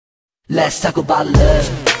Let's talk about love.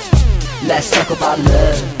 Let's talk about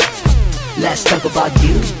love. Let's talk about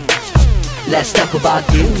you. Let's talk about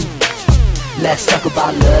you. Let's talk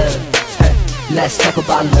about love. Let's talk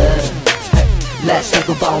about love. Let's talk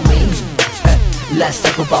about me. Let's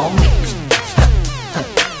talk about me.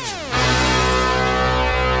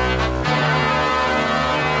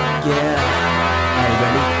 Yeah, are you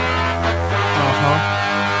ready?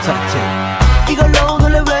 Talk to me. 이걸로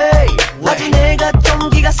놀래 왜 아직 내가 좀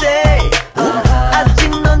기가 세 아직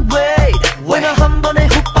넌 왜 너 한 번에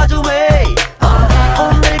훅 빠져 왜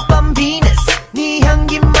오늘 밤 비너스 네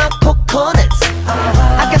향기 막 코코넛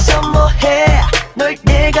아껴서 뭐해 널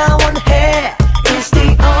내가 원해 It's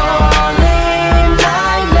the only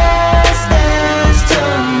night let's dance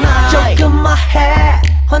tonight 조금만 해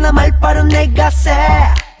화나 말 빠른 내가 새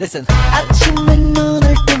Listen. 아침에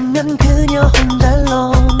눈을 뜨면 그녀 혼자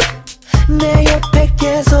alone 내 옆에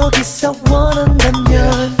계속 있어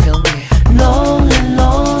원한다면 Lonely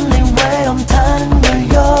lonely 외로움 타는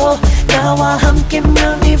걸요 나와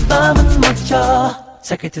함께면 이 밤은 멋져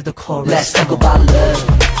Take it to the chorus. Let's talk about love.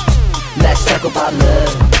 Let's talk about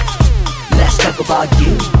love. Let's talk about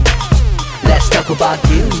you. Let's talk about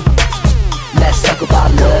you. Let's talk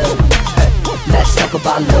about love. Let's talk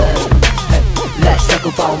about love. Let's talk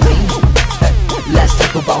about me. Let's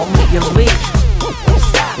talk about me. You're weak.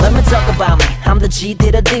 Let me talk about me. I'm the G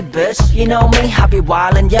to the D bitch. You know me, I be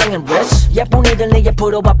wild and young and rich. 예쁜 이들 네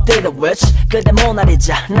옆으로 밥들어 rich. 그대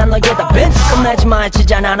모나리자, 난 너에다 bitch. 겁내지 마,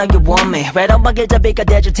 지잖아, know you want me. 외로움하게 잡이가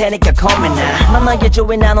돼줄 테니까 call me now. 난 너의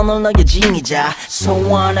조이, 난 오늘 너의 진이자. So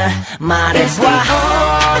wanna 말해봐. It's the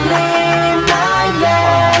only night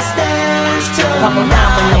let's dance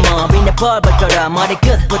화보남은 tonight 넘어 위내 벌벌 걸어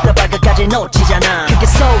머리끝부터 발끝까지 놓치잖아 크게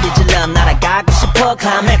소리 질러 날아가고 싶어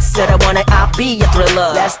클라이맥스를 원해 I'll be a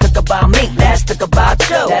thriller Let's talk about me Let's talk about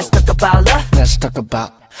you Let's talk about love Let's talk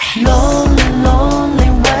about Lonely lonely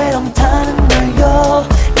외로움 타는 걸요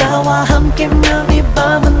나와 함께면 이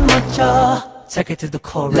밤은 멋져 Take it to the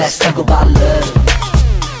chorus Let's talk about love.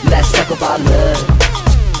 Let's talk about love.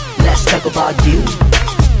 Let's talk about you.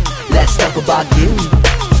 Let's talk about you.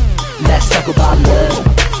 Let's talk about love.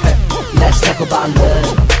 Let's talk about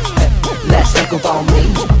love. Let's talk about me.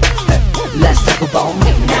 Let's talk about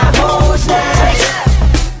me. Now who's next?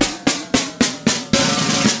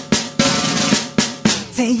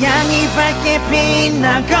 태양이 밝게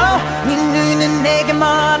빛나고 네 눈은 내게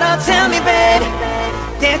멀어 Tell me babe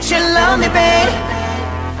that you love me babe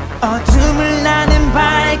어둠을 나는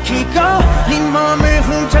밝히고 네 몸을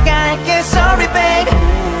훔쳐갈게 Sorry babe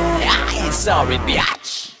I ain't sorry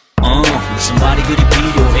bitch 무슨 말이 그리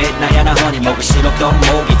필요해 나야 나 허니 먹을수록 더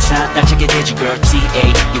목이 차 날치게 되지 girl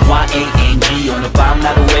T-A-E-Y-A-N-G 오늘 밤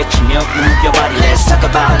나도 외치며 우겨봐리 Let's talk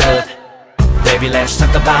about love Baby let's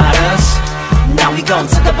talk about us Now we gon'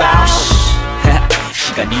 talk about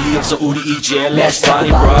시간이 없어 우리 이제 Let's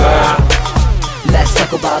party bro Let's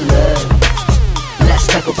talk about love. Let's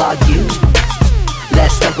talk about you.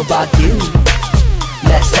 Let's talk about you.